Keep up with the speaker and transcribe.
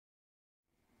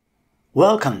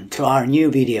Welcome to our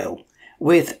new video.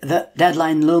 With the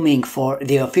deadline looming for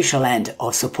the official end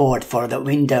of support for the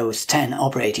Windows 10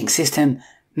 operating system,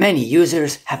 many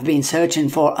users have been searching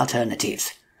for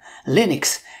alternatives.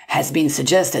 Linux has been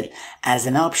suggested as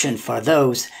an option for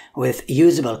those with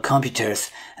usable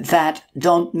computers that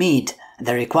don't meet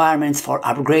the requirements for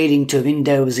upgrading to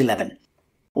Windows 11.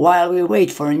 While we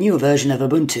wait for a new version of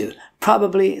Ubuntu,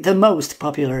 probably the most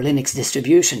popular Linux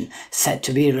distribution set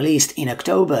to be released in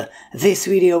October, this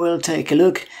video will take a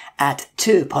look at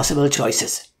two possible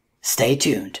choices. Stay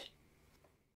tuned.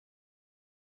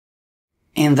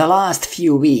 In the last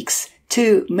few weeks,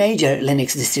 two major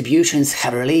Linux distributions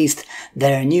have released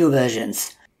their new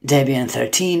versions. Debian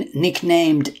 13,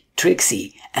 nicknamed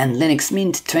Trixie, and Linux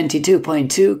Mint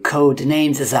 22.2,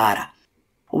 codenamed Zara.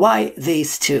 Why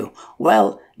these two?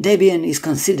 Well, Debian is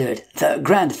considered the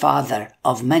grandfather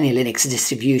of many Linux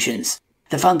distributions,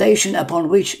 the foundation upon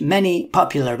which many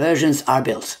popular versions are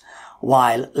built,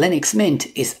 while Linux Mint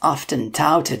is often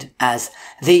touted as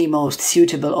the most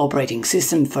suitable operating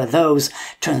system for those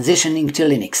transitioning to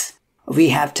Linux. We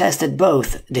have tested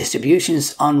both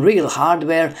distributions on real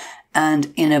hardware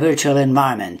and in a virtual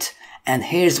environment, and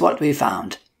here's what we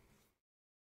found.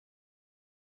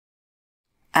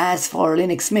 As for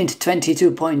Linux Mint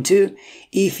 22.2,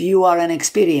 if you are an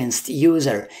experienced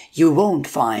user, you won't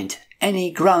find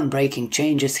any groundbreaking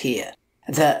changes here.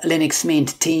 The Linux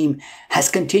Mint team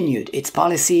has continued its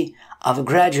policy of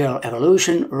gradual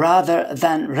evolution rather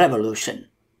than revolution.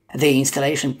 The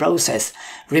installation process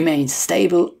remains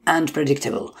stable and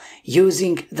predictable,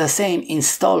 using the same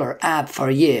installer app for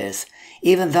years,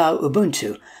 even though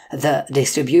Ubuntu, the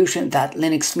distribution that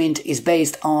Linux Mint is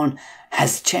based on,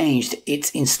 has changed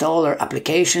its installer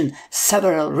application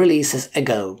several releases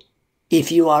ago.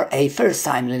 If you are a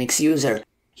first-time Linux user,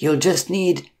 you'll just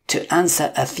need to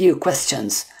answer a few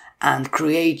questions and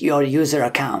create your user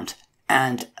account,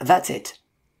 and that's it.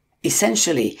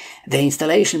 Essentially, the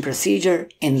installation procedure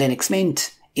in Linux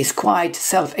Mint is quite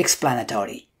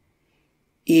self-explanatory.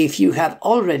 If you have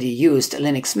already used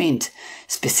Linux Mint,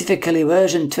 specifically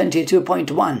version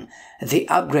 22.1, the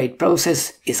upgrade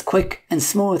process is quick and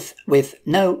smooth with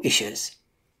no issues.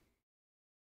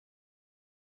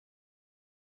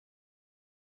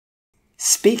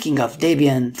 Speaking of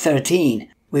Debian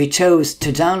 13, we chose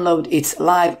to download its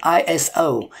live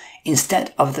ISO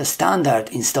instead of the standard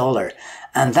installer,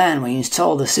 and then we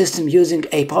installed the system using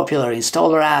a popular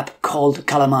installer app called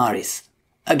Calamaris.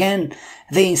 Again,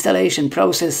 the installation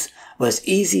process was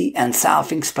easy and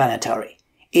self-explanatory.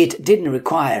 It didn't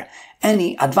require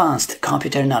any advanced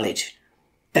computer knowledge.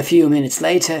 A few minutes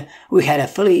later, we had a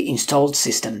fully installed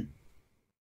system.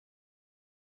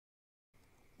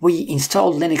 We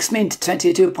installed Linux Mint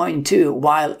 22.2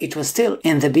 while it was still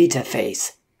in the beta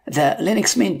phase. The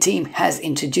Linux Mint team has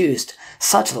introduced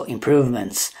subtle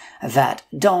improvements that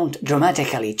don't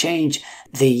dramatically change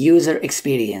the user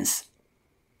experience.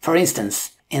 For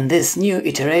instance, in this new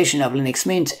iteration of Linux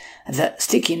Mint, the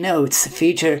sticky notes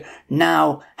feature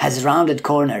now has rounded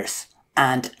corners,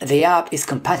 and the app is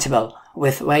compatible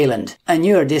with Wayland, a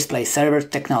newer display server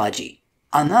technology.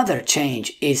 Another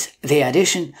change is the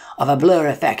addition of a blur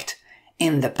effect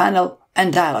in the panel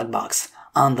and dialog box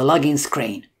on the login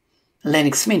screen.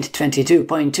 Linux Mint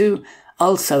 22.2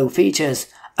 also features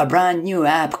a brand new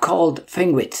app called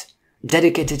Fingwit,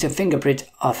 dedicated to fingerprint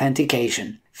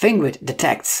authentication. Fingwit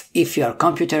detects if your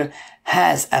computer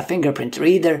has a fingerprint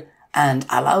reader and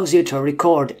allows you to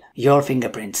record your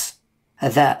fingerprints.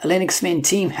 The Linux Mint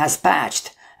team has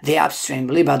patched the upstream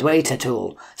libadwaita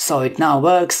tool, so it now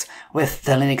works with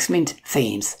the Linux Mint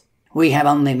themes. We have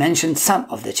only mentioned some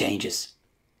of the changes.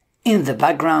 In the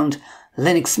background,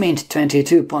 Linux Mint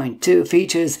 22.2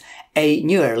 features a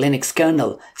newer Linux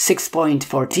kernel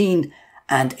 6.14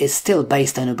 and is still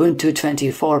based on Ubuntu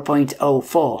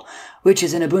 24.04, which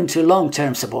is an Ubuntu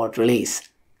long-term support release.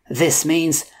 This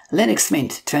means Linux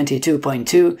Mint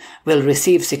 22.2 will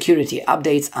receive security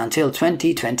updates until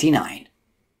 2029.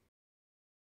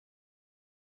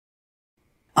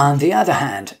 On the other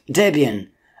hand, Debian,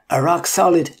 a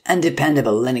rock-solid and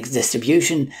dependable Linux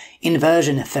distribution in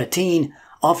version 13,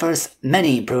 offers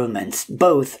many improvements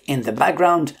both in the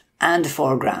background and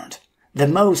foreground. The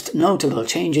most notable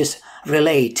changes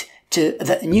relate to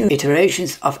the new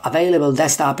iterations of available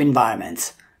desktop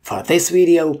environments. For this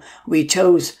video, we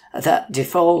chose the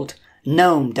default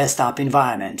GNOME desktop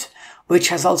environment, which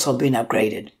has also been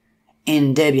upgraded.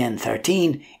 In Debian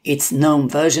 13, it's GNOME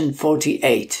version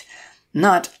 48,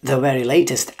 not the very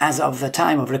latest as of the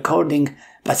time of recording,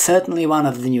 but certainly one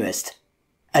of the newest.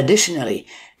 Additionally,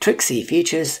 Trixie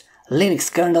features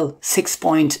Linux kernel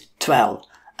 6.12,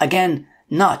 again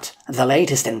Not the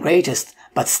latest and greatest,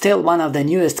 but still one of the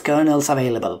newest kernels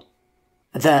available.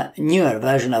 The newer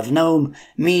version of GNOME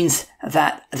means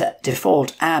that the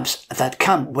default apps that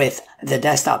come with the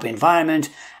desktop environment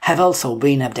have also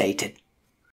been updated.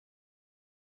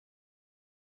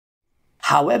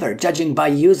 However, judging by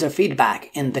user feedback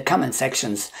in the comment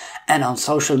sections and on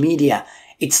social media,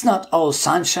 it's not all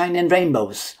sunshine and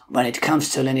rainbows when it comes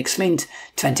to Linux Mint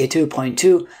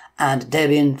 22.2 and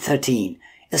Debian 13,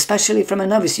 especially from a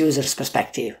novice user's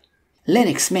perspective.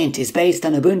 Linux Mint is based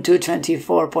on Ubuntu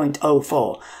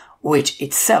 24.04, which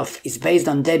itself is based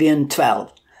on Debian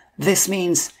 12. This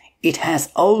means it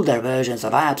has older versions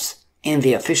of apps in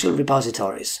the official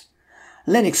repositories.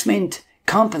 Linux Mint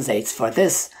compensates for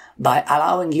this by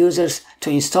allowing users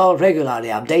to install regularly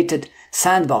updated,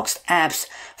 sandboxed apps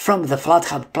from the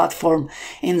FlatHub platform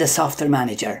in the software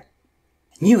manager.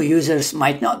 New users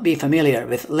might not be familiar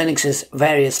with Linux's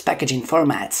various packaging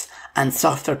formats and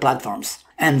software platforms,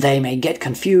 and they may get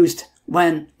confused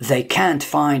when they can't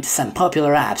find some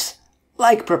popular apps,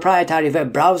 like proprietary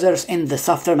web browsers in the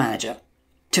software manager.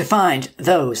 To find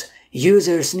those,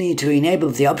 users need to enable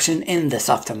the option in the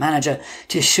software manager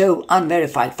to show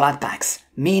unverified Flatpaks,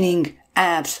 meaning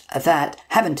apps that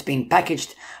haven't been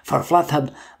packaged for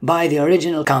FlatHub by the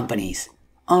original companies.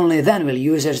 Only then will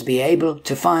users be able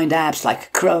to find apps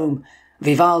like Chrome,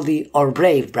 Vivaldi or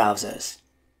Brave browsers.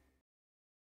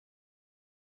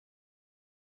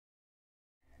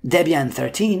 Debian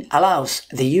 13 allows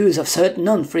the use of certain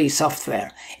non-free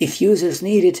software if users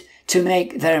need it to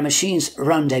make their machines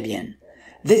run Debian.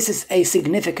 This is a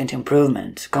significant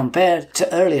improvement compared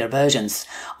to earlier versions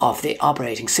of the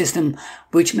operating system,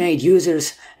 which made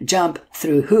users jump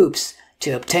through hoops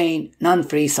to obtain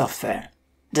non-free software.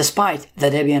 Despite the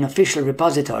Debian official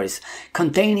repositories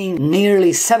containing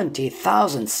nearly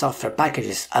 70,000 software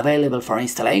packages available for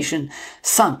installation,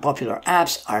 some popular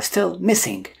apps are still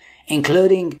missing,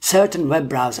 including certain web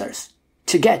browsers.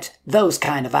 To get those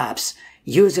kind of apps,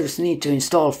 users need to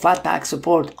install Flatpak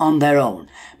support on their own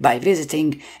by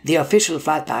visiting the official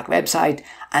Flatpak website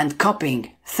and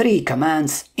copying 3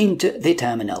 commands into the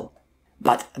terminal.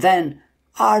 But then,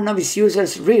 are novice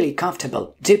users really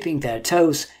comfortable dipping their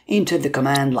toes into the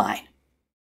command line?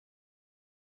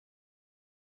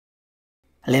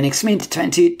 Linux Mint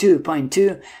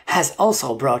 22.2 has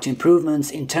also brought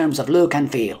improvements in terms of look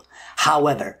and feel.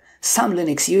 However, some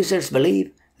Linux users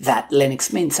believe that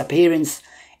Linux Mint's appearance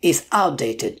is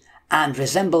outdated and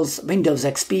resembles Windows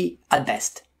XP at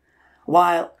best.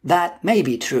 While that may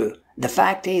be true, the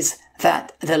fact is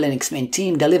that the Linux Mint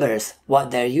team delivers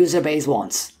what their user base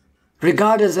wants.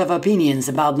 Regardless of opinions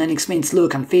about Linux Mint's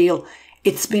look and feel,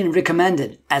 it's been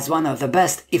recommended as one of the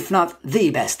best, if not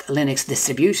the best, Linux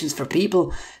distributions for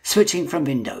people switching from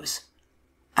Windows.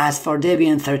 As for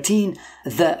Debian 13,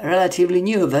 the relatively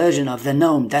new version of the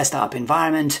GNOME desktop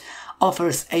environment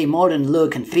offers a modern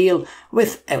look and feel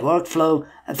with a workflow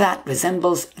that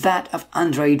resembles that of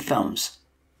Android phones.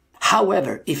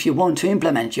 However, if you want to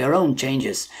implement your own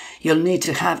changes, you'll need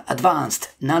to have advanced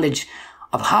knowledge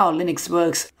of how Linux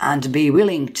works and be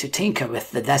willing to tinker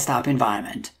with the desktop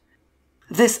environment.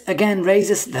 This again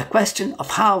raises the question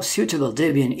of how suitable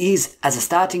Debian is as a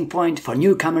starting point for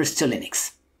newcomers to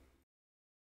Linux.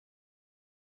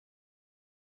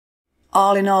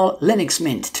 All in all, Linux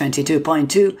Mint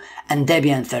 22.2 and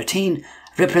Debian 13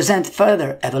 represent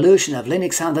further evolution of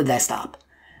Linux on the desktop.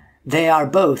 They are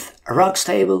both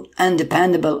rock-stable and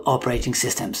dependable operating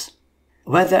systems.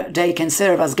 Whether they can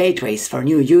serve as gateways for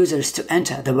new users to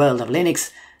enter the world of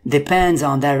Linux depends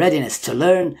on their readiness to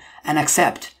learn and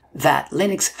accept that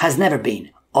Linux has never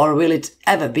been, or will it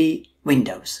ever be,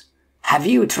 Windows. Have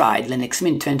you tried Linux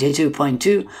Mint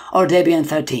 22.2 or Debian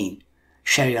 13?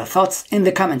 Share your thoughts in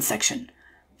the comments section.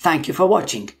 Thank you for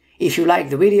watching. If you like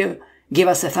the video, give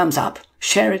us a thumbs up,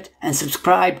 share it and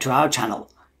subscribe to our channel.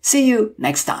 See you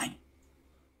next time.